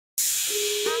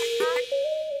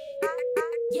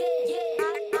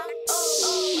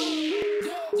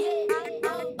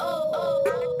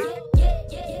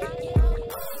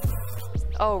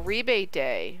Oh, rebate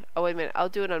day. Oh, wait a minute. I'll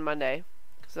do it on Monday.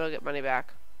 Because I'll get money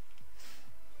back.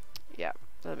 Yeah,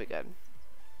 that'll be good.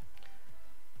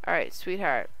 Alright,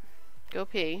 sweetheart. Go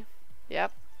pee.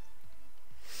 Yep.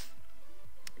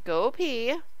 Go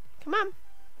pee. Come on.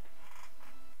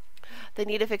 They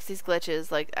need to fix these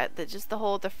glitches. Like, just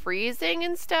the freezing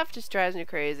and stuff just drives me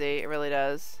crazy. It really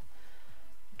does.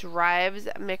 Drives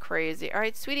me crazy.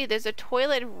 Alright, sweetie, there's a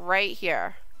toilet right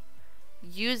here.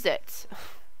 Use it.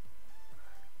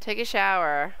 Take a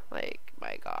shower. Like,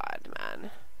 my God,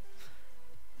 man.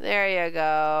 There you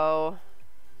go.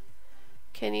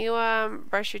 Can you,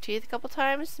 brush your teeth a couple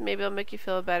times? Maybe it'll make you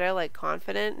feel better, like,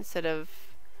 confident instead of...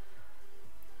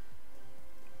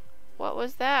 What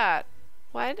was that?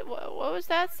 What was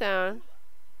that sound?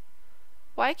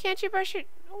 Why can't you brush your...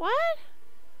 What?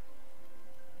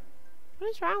 What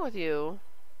is wrong with you?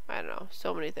 I don't know.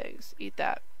 So many things. Eat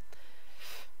that.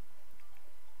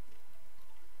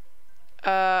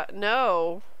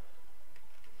 No.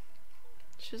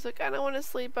 She's like, I don't want to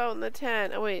sleep out in the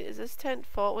tent. Oh, wait. Is this tent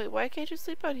full? Wait, why can't you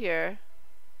sleep out here?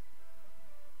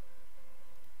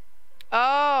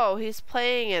 Oh, he's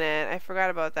playing in it. I forgot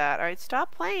about that. Alright,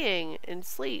 stop playing and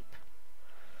sleep.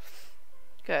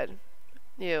 Good.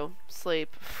 You.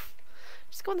 Sleep.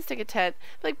 Just go in the stinking tent.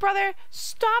 Like, brother,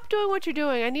 stop doing what you're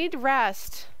doing. I need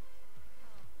rest.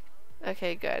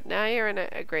 Okay, good. Now you're in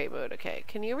a great mood. Okay,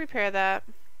 can you repair that?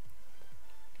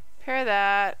 Repair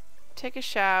that. Take a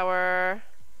shower.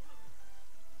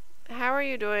 How are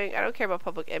you doing? I don't care about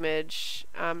public image.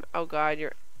 Oh God,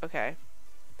 you're... Okay.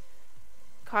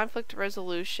 Conflict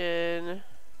resolution.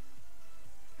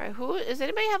 Alright, does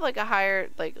anybody have like a higher...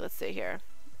 Like, let's see here.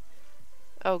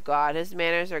 Oh God, his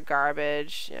manners are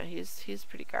garbage. Yeah, he's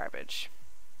pretty garbage.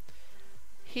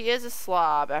 He is a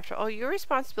slob after... Oh, your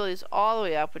responsibility is all the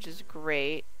way up, which is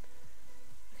great.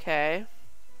 Okay.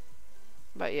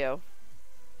 How about you?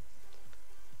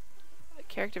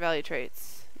 Character value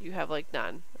traits. You have like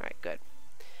none. Alright, good.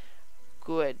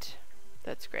 Good.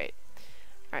 That's great.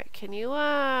 Alright, can you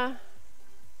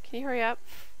hurry up?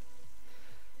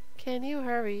 Can you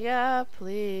hurry up,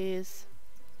 please?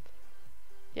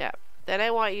 Yeah. Then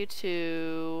I want you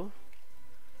to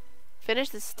finish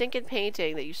the stinking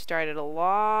painting that you started a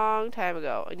long time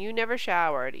ago. And you never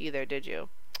showered either, did you?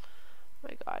 Oh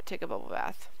my God, take a bubble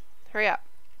bath. Hurry up.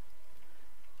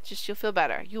 Just, you'll feel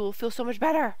better. You will feel so much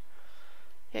better.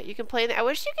 Yeah, you can play in I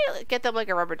wish you could get them like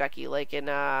a rubber ducky, like in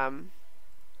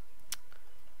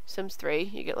Sims 3.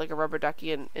 You get like a rubber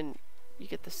ducky and you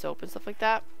get the soap and stuff like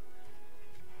that.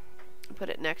 Put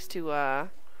it next to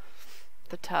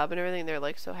the tub and everything. They're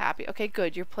like so happy. Okay,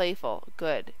 good. You're playful.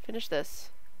 Good. Finish this.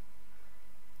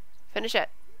 Finish it.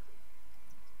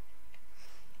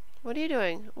 What are you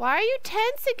doing? Why are you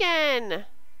tense again?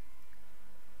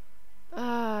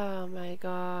 Oh my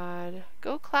God.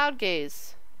 Go cloud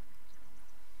gaze.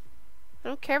 I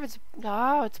don't care if it's...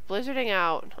 Oh, it's blizzarding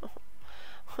out.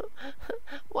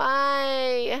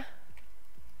 Why?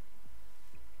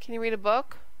 Can you read a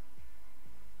book?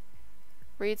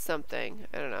 Read something.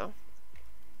 I don't know.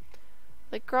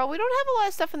 Like, girl, we don't have a lot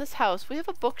of stuff in this house. We have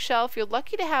a bookshelf. You're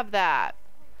lucky to have that.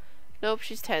 Nope,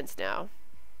 she's tense now.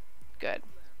 Good.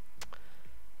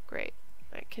 Great.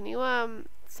 Alright, can you,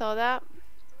 sell that?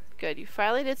 Good. You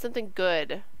finally did something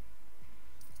good.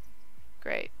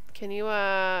 Great. Can you,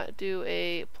 do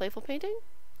a playful painting?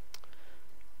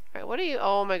 Alright, what are you...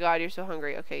 Oh my God, you're so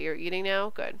hungry. Okay, you're eating now?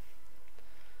 Good.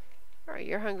 Alright,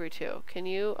 you're hungry too. Can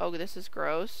you... Oh, this is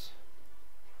gross.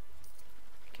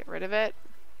 Get rid of it.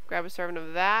 Grab a serving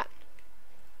of that.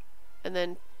 And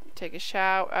then take a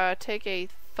shower. Take a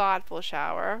thoughtful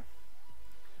shower.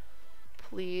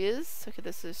 Please. Okay,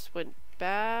 this just went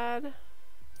bad.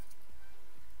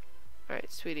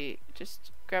 Alright, sweetie.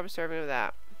 Just grab a serving of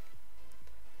that.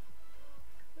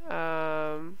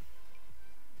 And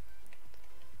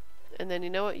then you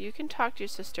know what? You can talk to your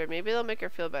sister. Maybe they'll make her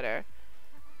feel better.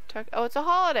 Oh, it's a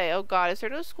holiday. Oh God, is there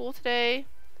no school today?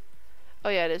 Oh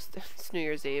yeah, it is. It's New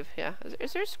Year's Eve. Yeah.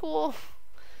 Is there school?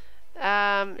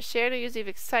 Share New Year's Eve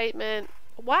excitement.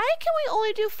 Why can we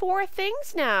only do 4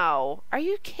 things now? Are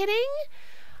you kidding?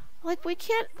 Like we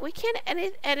can't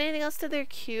add anything else to their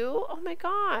queue? Oh my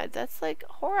God, that's like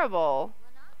horrible.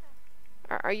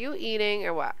 Are you eating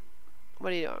or what?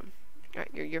 What are you doing?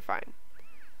 Alright, you're fine.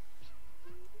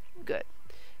 Good.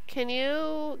 Can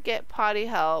you get potty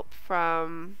help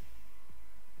from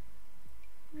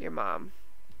your mom?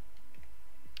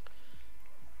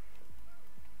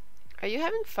 Are you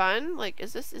having fun? Like,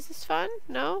 is this fun?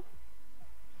 No?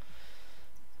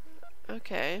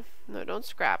 Okay. No, don't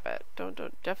scrap it.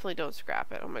 Definitely don't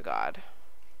scrap it. Oh my god.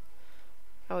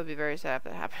 I would be very sad if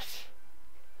that happened.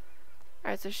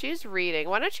 Alright, so she's reading.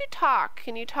 Why don't you talk?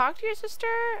 Can you talk to your sister?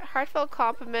 Heartfelt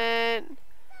compliment.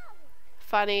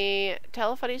 Funny.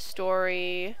 Tell a funny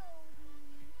story.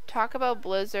 Talk about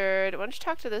Blizzard. Why don't you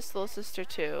talk to this little sister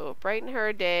too? Brighten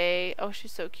her day. Oh,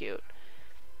 she's so cute.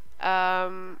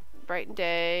 Brighten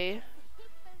day.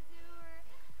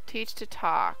 Teach to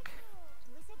talk.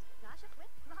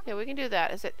 Yeah, we can do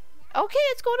that. Is it? Okay,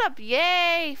 it's going up.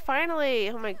 Yay! Finally.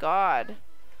 Oh my god.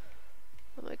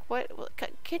 I'm like, what?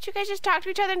 Can't you guys just talk to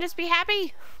each other and just be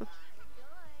happy?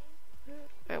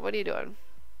 Alright, what are you doing?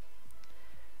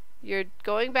 You're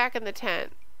going back in the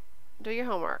tent. Do your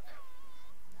homework.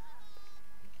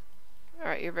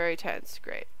 Alright, you're very tense.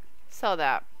 Great. Sell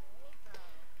that.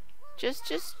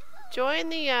 Just join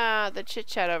the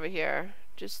chit-chat over here.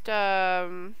 Just,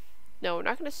 no, we're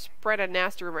not gonna spread a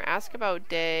nasty rumor. Ask about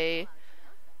day.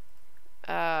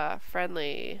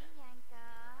 Friendly.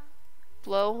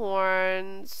 Blow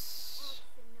horns.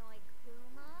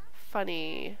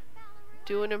 Funny.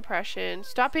 Do an impression.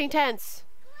 Stop being tense!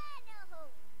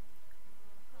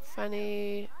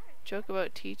 Funny. Joke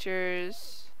about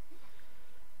teachers.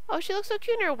 Oh, she looks so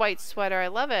cute in her white sweater. I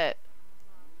love it.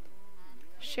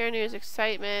 Share news,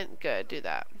 excitement. Good, do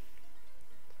that.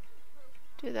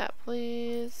 Do that,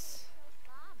 please.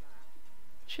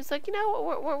 She's like, you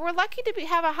know, we're lucky to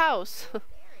have a house.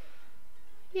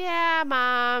 Yeah,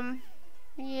 Mom.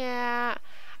 Yeah.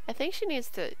 I think she needs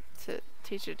to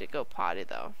teach her to go potty,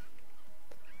 though.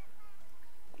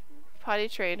 Potty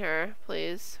train her,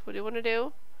 please. What do you want to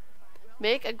do?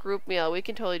 Make a group meal. We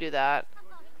can totally do that.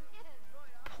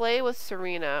 Play with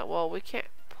Serena. Well, we can't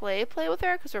play with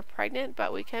her because we're pregnant,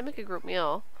 but we can make a group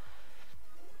meal.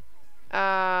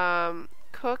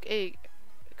 Cook a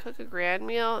grand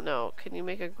meal? No, can you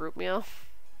make a group meal?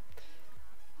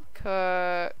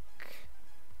 Cook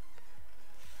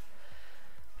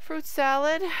fruit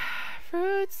salad.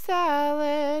 Fruit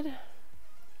salad.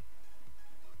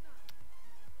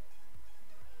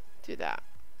 Do that.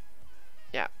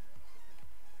 Yeah.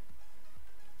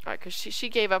 Alright, because she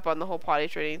gave up on the whole potty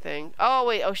training thing. Oh,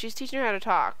 wait. Oh, she's teaching her how to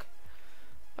talk.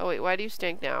 Oh, wait. Why do you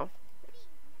stink now?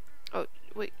 Oh,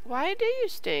 wait. Why do you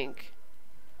stink?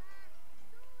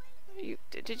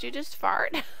 Did you just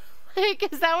fart? Like,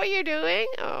 is that what you're doing?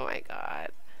 Oh, my God.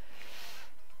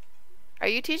 Are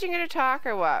you teaching her to talk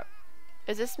or what?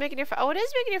 Is this making your fun? Oh, it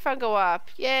is making your fun go up.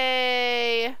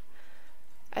 Yay.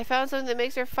 I found something that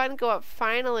makes her fun go up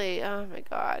finally. Oh, my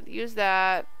God. Use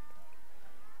that.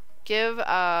 Give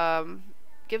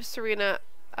Serena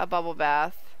a bubble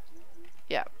bath.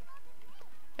 Yeah.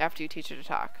 After you teach her to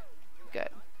talk. Good.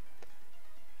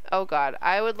 Oh god,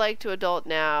 I would like to adult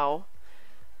now.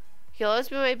 He'll always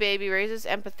be my baby, raises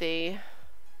empathy.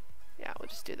 Yeah, we'll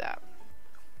just do that.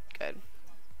 Good.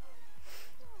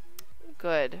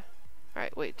 Good.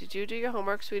 Alright, wait, did you do your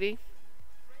homework, sweetie?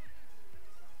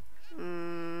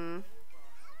 Do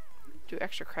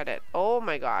extra credit. Oh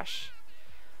my gosh.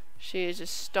 She is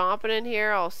just stomping in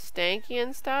here all stanky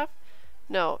and stuff.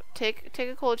 No, take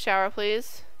a cold shower,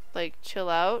 please. Like, chill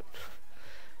out.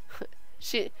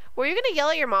 Were you gonna yell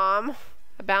at your mom?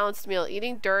 A balanced meal.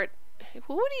 Eating dirt.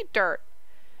 Who would eat dirt?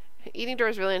 Eating dirt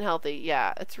is really unhealthy.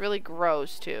 Yeah, it's really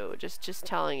gross too. Just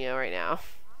telling you right now.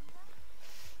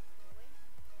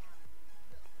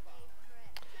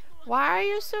 Why are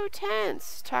you so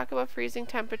tense? Talk about freezing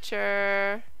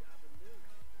temperature.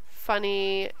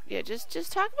 Funny. Yeah,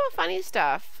 just talk about funny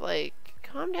stuff. Like,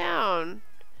 calm down.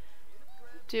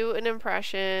 Do an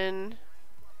impression.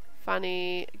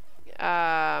 Funny.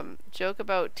 Joke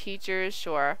about teachers.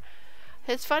 Sure.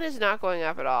 His fun is not going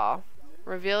up at all.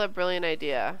 Reveal a brilliant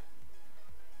idea.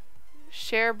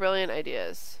 Share brilliant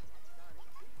ideas.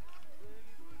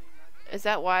 Is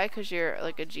that why? Because you're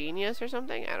like a genius or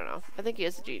something? I don't know. I think he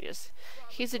is a genius.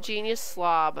 He's a genius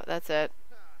slob. That's it.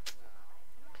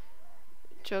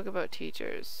 Joke about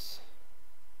teachers.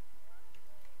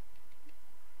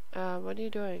 What are you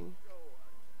doing?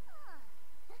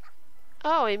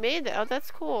 Oh, he made that. Oh, that's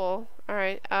cool.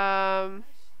 Alright,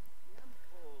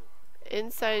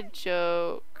 inside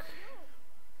joke.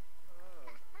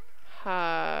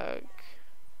 Hug.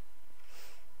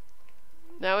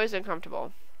 Now he's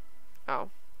uncomfortable. Oh.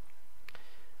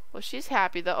 Well, she's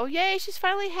happy though. Oh, yay, she's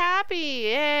finally happy.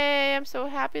 Yay, I'm so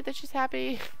happy that she's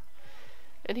happy.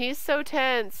 And he's so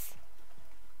tense.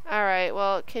 Alright,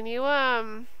 well, can you,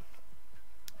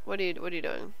 what are you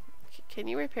doing? Can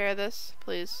you repair this,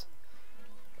 please?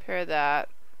 Repair that.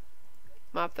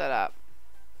 Mop that up.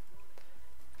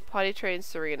 Potty train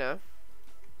Serena.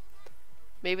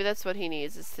 Maybe that's what he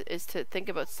needs, is to think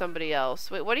about somebody else.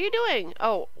 Wait, what are you doing?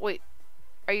 Oh, wait.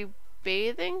 Are you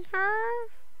bathing her?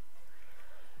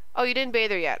 Oh, you didn't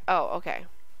bathe her yet. Oh, okay.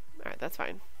 Alright, that's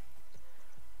fine.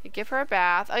 You give her a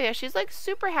bath. Oh, yeah, she's like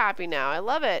super happy now. I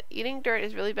love it. Eating dirt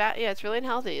is really bad. Yeah, it's really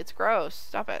unhealthy. It's gross.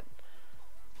 Stop it.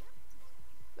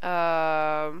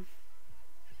 Alright,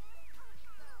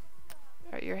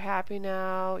 you're happy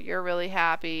now. You're really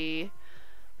happy,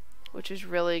 which is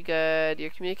really good.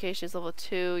 Your communication is level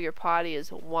 2. Your potty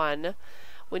is 1.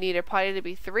 We need her potty to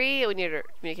be 3. And we need her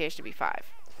communication to be 5.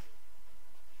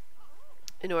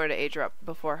 In order to age her up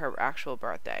before her actual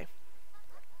birthday.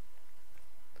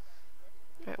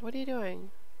 Alright, what are you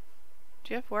doing?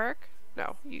 Do you have work?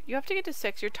 No. You have to get to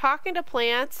 6. You're talking to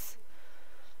plants.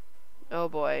 Oh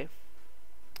boy.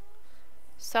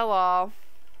 Sell all.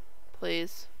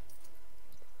 Please.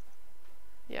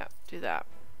 Yeah, do that.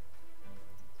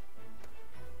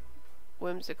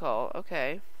 Whimsical.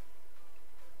 Okay.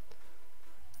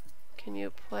 Can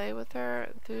you play with her?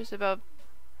 There's about...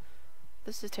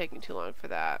 This is taking too long for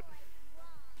that.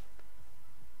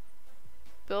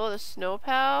 Build a snow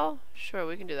pal? Sure,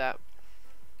 we can do that.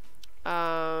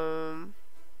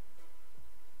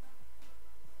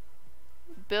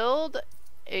 Build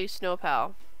a snow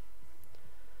pal.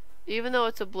 Even though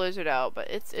it's a blizzard out, but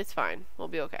it's fine. We'll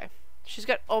be okay. She's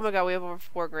got... Oh my god, we have over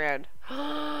 4 grand.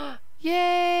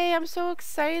 Yay! I'm so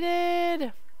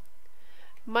excited!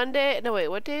 Monday... No, wait,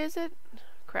 what day is it?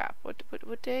 Crap. What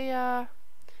day, Yeah.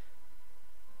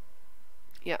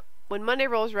 When Monday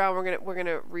rolls around, we're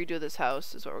gonna redo this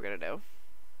house, is what we're gonna do.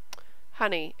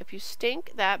 Honey, if you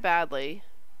stink that badly,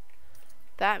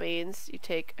 that means you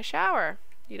take a shower.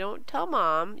 You don't tell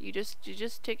mom. You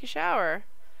just take a shower.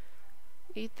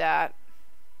 Eat that,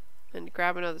 and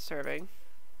grab another serving.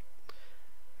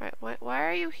 All right. Why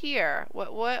are you here?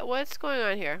 What's going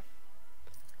on here?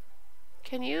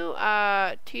 Can you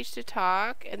teach to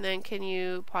talk, and then can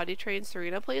you potty train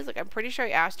Serena, please? Like, I'm pretty sure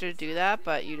I asked her to do that,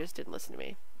 but you just didn't listen to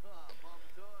me.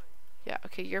 Yeah,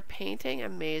 okay, you're painting.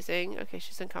 Amazing. Okay,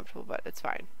 she's uncomfortable, but it's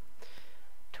fine.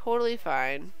 Totally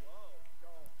fine.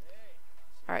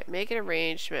 Alright, make an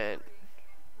arrangement.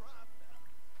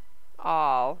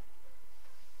 All.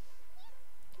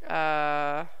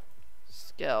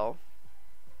 Skill.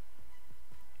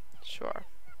 Sure.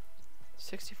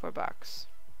 64 bucks.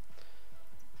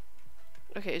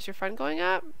 Okay, is your fun going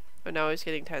up? Oh, now he's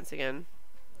getting tense again.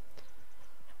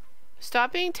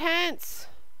 Stop being tense!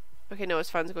 Okay, no, his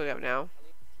fun's going up now.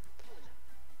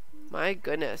 My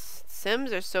goodness.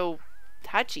 Sims are so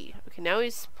touchy. Okay, now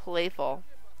he's playful.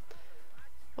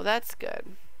 Well, that's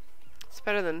good. It's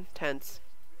better than tense.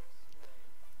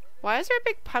 Why is there a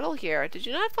big puddle here? Did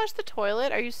you not flush the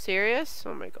toilet? Are you serious?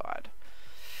 Oh my god.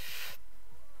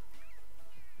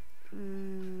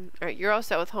 Alright, you're all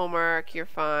set with homework. You're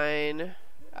fine.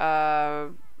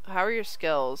 How are your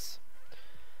skills?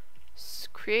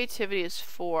 Creativity is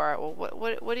 4. Well,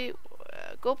 what do you...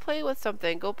 go play with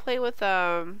something. Go play with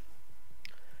that.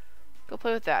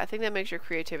 I think that makes your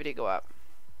creativity go up.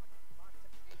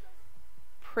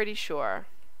 Pretty sure.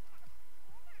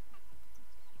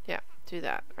 Yeah, do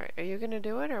that. Alright, are you gonna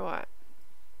do it or what?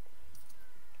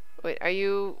 Wait, are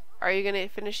you gonna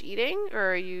finish eating,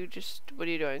 or are you just... What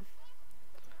are you doing?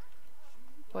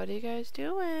 What are you guys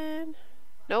doing?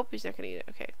 Nope, he's not gonna eat it.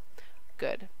 Okay,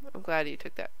 good. I'm glad you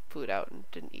took that food out and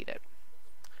didn't eat it.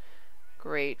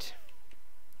 Great.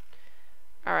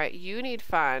 Alright, you need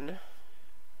fun.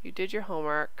 You did your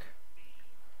homework.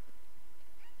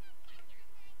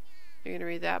 You're gonna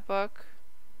read that book?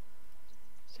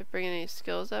 Is it bringing any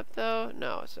skills up though?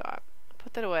 No, it's not.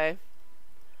 Put that away.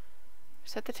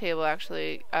 Set the table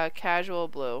actually. Casual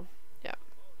blue. Yeah.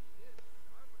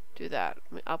 Do that.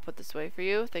 I'll put this away for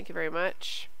you. Thank you very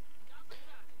much.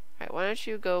 Alright, why don't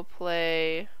you go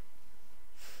play...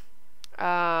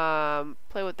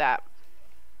 play with that.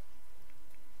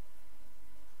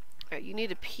 Alright, you need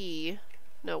to pee.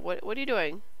 No, what are you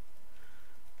doing?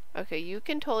 Okay, you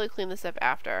can totally clean this up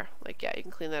after. Like, yeah, you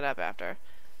can clean that up after.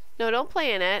 No, don't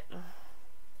play in it.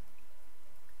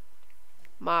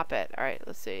 Mop it. Alright,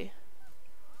 let's see.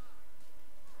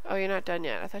 Oh, you're not done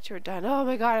yet. I thought you were done. Oh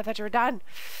my god, I thought you were done.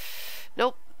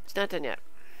 Nope, it's not done yet.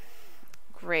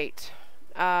 Great.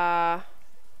 How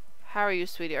are you,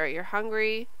 sweetie? Alright, you're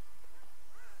hungry.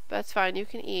 That's fine, you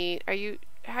can eat.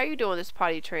 How are you doing this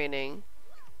potty training?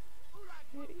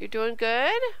 You're doing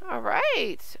good?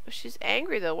 Alright. She's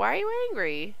angry though. Why are you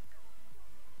angry?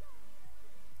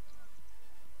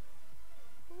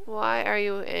 Why are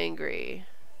you angry?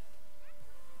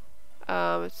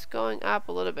 It's going up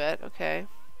a little bit. Okay.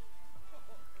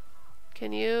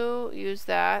 Can you use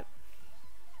that?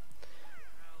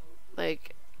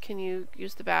 Like, can you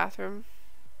use the bathroom?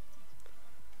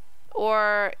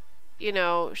 Or, you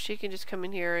know, she can just come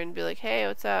in here and be like, hey,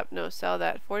 what's up? No, sell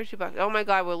that. 42 bucks. Oh my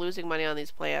god, we're losing money on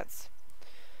these plants.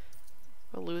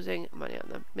 We're losing money on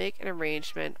them. Make an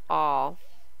arrangement. All.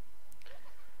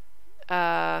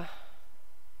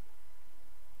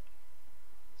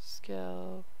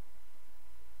 Skill.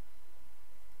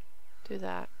 Do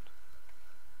that.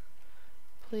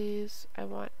 Please, I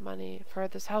want money for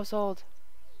this household.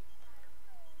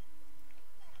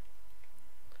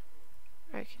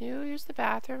 Alright, can you use the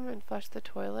bathroom and flush the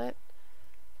toilet?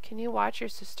 Can you watch your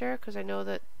sister? Because I know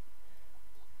that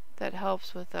that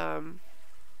helps with,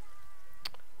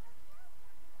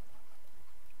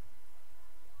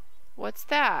 what's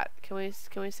that? Can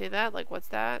we say that? Like, what's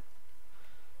that?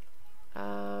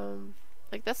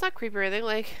 Like, that's not creepy or anything.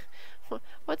 Like,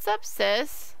 what's up,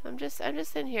 sis? I'm just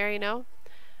in here, you know?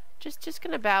 Just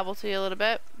gonna babble to you a little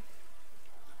bit.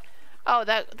 Oh,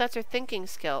 that's her thinking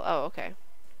skill. Oh, okay.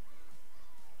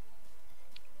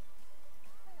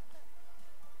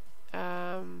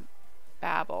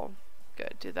 Babble.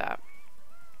 Good, do that.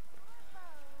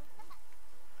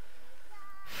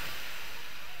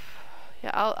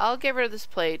 Yeah, I'll get rid of this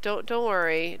plate. Don't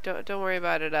worry. Don't worry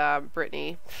about it,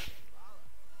 Brittany.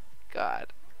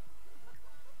 God.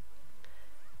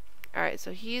 Alright,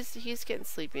 so he's getting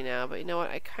sleepy now, but you know what?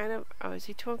 I kind of... Oh, is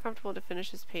he too uncomfortable to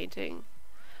finish his painting?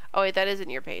 Oh, wait, that isn't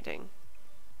your painting.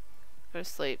 Go to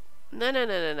sleep.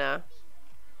 No.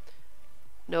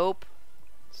 Nope.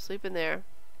 Sleep in there.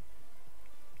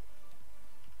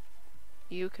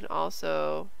 You can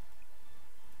also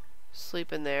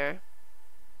sleep in there.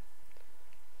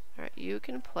 Alright, you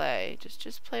can play.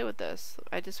 Just play with this.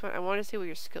 I want to see what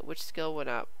your skill, which skill went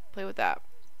up. Play with that.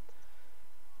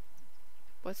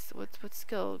 What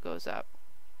skill goes up?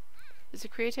 Is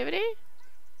it creativity?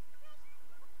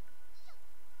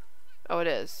 Oh, it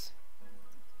is.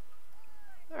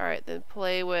 Alright, then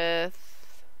play with...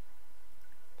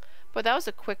 But that was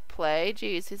a quick play.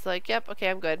 Jeez, he's like, yep, okay,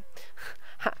 I'm good.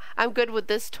 I'm good with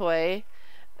this toy.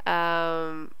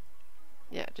 Yeah,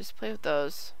 just play with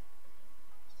those.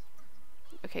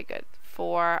 Okay, good.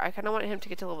 4. I kind of want him to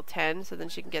get to level 10, so then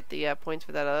she can get the points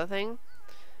for that other thing.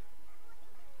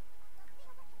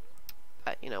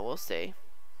 But, you know, we'll see.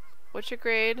 What's your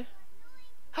grade?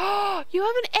 Oh, you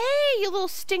have an A, you little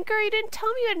stinker. You didn't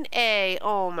tell me you had an A.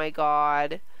 Oh, my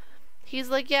God. He's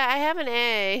like, yeah, I have an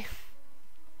A.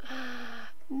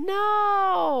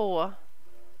 No.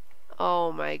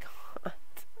 Oh, my God.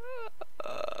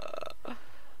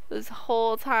 This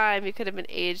whole time, you could have been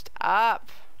aged up.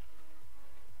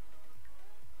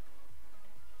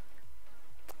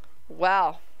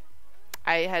 Well,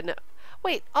 I had no...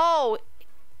 Wait, oh,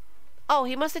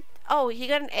 he must have... Oh, he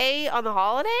got an A on the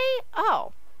holiday?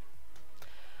 Oh.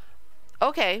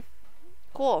 Okay.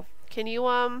 Cool. Can you,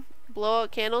 blow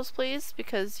out candles, please?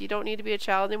 Because you don't need to be a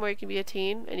child anymore. You can be a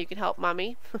teen, and you can help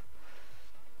mommy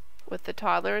with the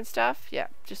toddler and stuff. Yeah,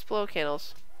 just blow out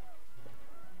candles.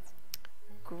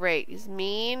 Great. He's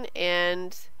mean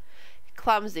and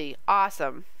clumsy.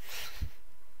 Awesome.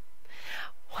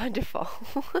 Wonderful.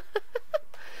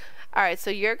 Alright, so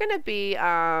you're gonna be,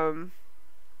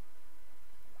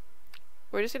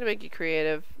 we're just gonna make you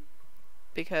creative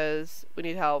because we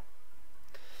need help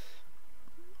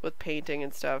with painting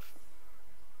and stuff.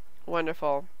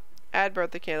 Wonderful. Add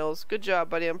birthday candles. Good job,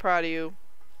 buddy. I'm proud of you.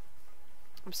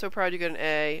 I'm so proud you got an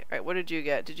A. Alright, what did you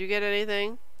get? Did you get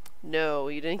anything? No,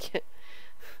 you didn't get...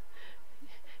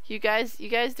 You guys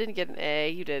didn't get an A.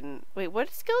 You didn't. Wait,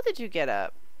 what skill did you get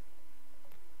up?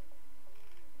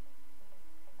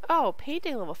 Oh,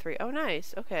 painting level 3. Oh,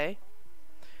 nice. Okay.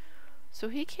 So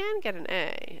he can get an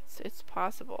A. It's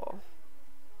possible.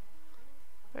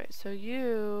 Alright, so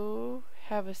you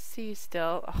have a C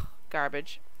still. Ugh,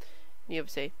 garbage. You have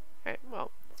a C. Alright,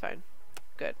 well, it's fine.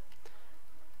 Good.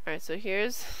 Alright, so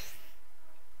here's...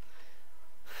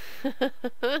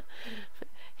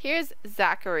 Here's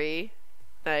Zachary.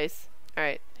 Nice.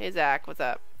 Alright, hey Zach, what's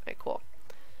up? Alright, cool.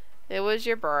 It was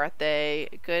your birthday.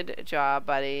 Good job,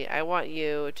 buddy. I want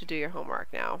you to do your homework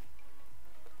now.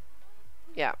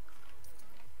 Yeah.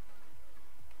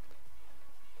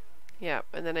 Yeah,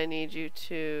 and then I need you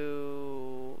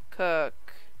to cook,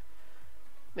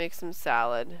 make some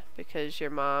salad, because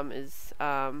your mom is,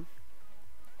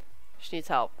 she needs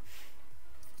help.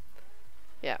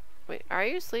 Yeah. Wait, are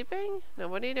you sleeping? No,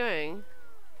 what are you doing?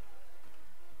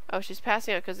 Oh, she's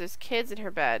passing out because there's kids in her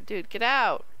bed. Dude, get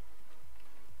out!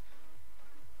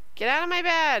 Get out of my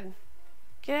bed!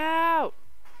 Get out!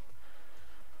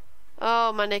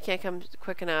 Oh, Monday can't come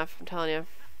quick enough, I'm telling you.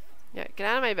 Yeah, get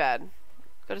out of my bed.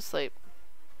 Go to sleep.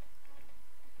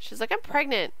 She's like, I'm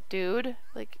pregnant, dude.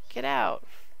 Like, get out.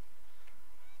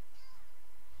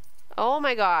 Oh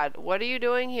my god, what are you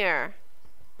doing here?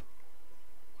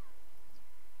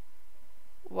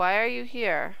 Why are you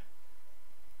here?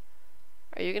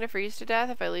 Are you gonna freeze to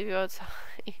death if I leave you outside?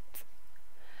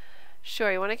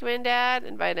 Sure, you wanna come in, Dad?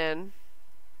 Invite in.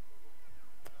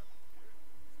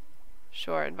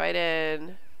 Sure, invite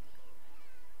in.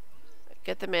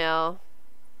 Get the mail.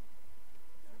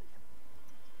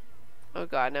 Oh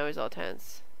god, now he's all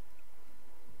tense.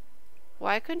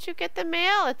 Why couldn't you get the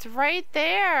mail? It's right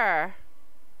there.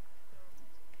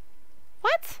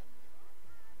 What?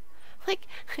 Like,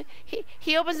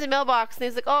 he opens the mailbox and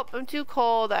he's like, oh, I'm too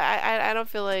cold. I don't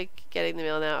feel like getting the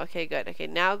mail now. Okay, good. Okay,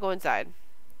 now go inside.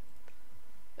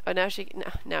 Oh, now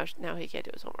now he can't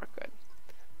do his homework. Good.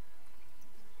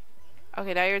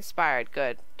 Okay, now you're inspired.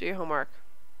 Good. Do your homework.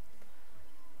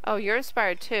 Oh, you're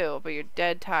inspired too, but you're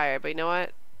dead tired. But you know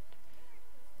what?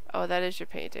 Oh, that is your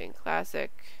painting.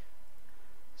 Classic.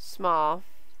 Small.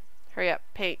 Hurry up.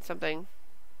 Paint something.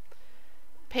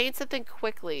 Paint something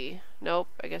quickly. Nope,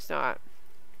 I guess not.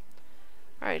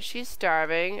 Alright, she's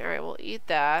starving. Alright, we'll eat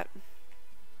that.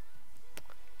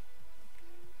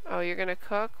 Oh, you're gonna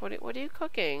cook? What are you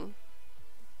cooking?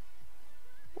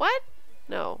 What?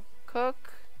 No.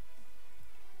 Cook.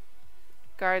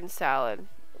 Garden salad.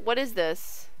 What is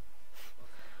this?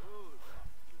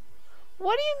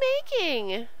 What are you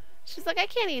making? She's like, I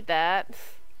can't eat that.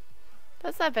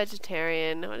 That's not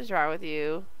vegetarian. What is wrong with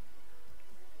you?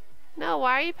 No,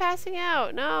 why are you passing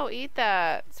out? No, eat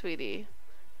that, sweetie.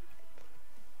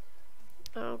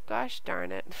 Oh, gosh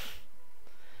darn it.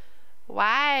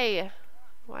 Why?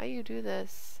 Why you do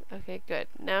this? Okay, good.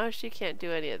 Now she can't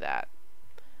do any of that.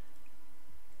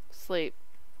 Sleep.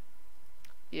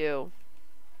 You.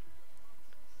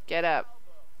 Get up.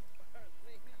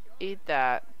 Eat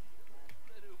that.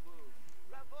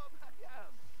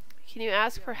 Can you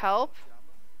ask for help?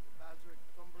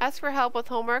 Ask for help with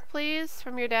homework, please,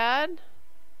 from your dad.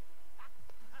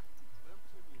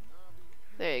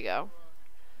 There you go.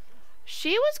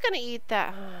 She was gonna eat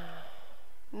that.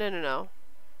 No.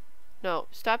 No,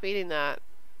 stop eating that.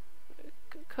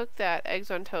 Cook that.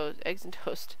 Eggs on toast. Eggs and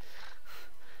toast.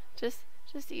 Just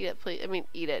eat it, please. I mean,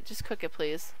 eat it. Just cook it,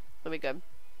 please. That'll be good.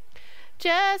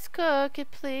 Just cook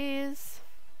it, please.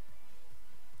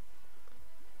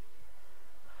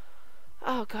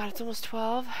 Oh god, it's almost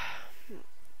 12.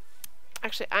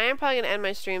 Actually, I am probably going to end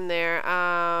my stream there.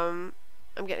 I'm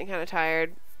getting kind of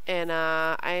tired. And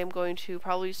I am going to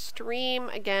probably stream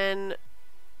again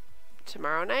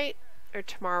tomorrow night. Or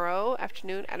tomorrow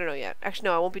afternoon. I don't know yet. Actually,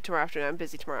 no, I won't be tomorrow afternoon. I'm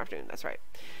busy tomorrow afternoon. That's right.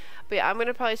 But yeah, I'm going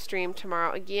to probably stream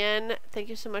tomorrow again. Thank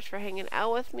you so much for hanging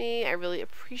out with me. I really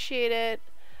appreciate it.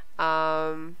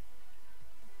 I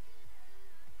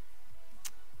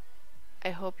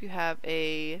hope you have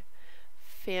a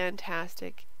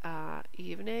fantastic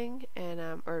evening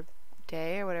and or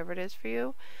day or whatever it is for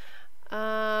you.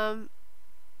 But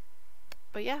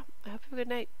yeah, I hope you have a good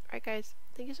night. Alright guys,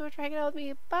 thank you so much for hanging out with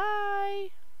me. Bye!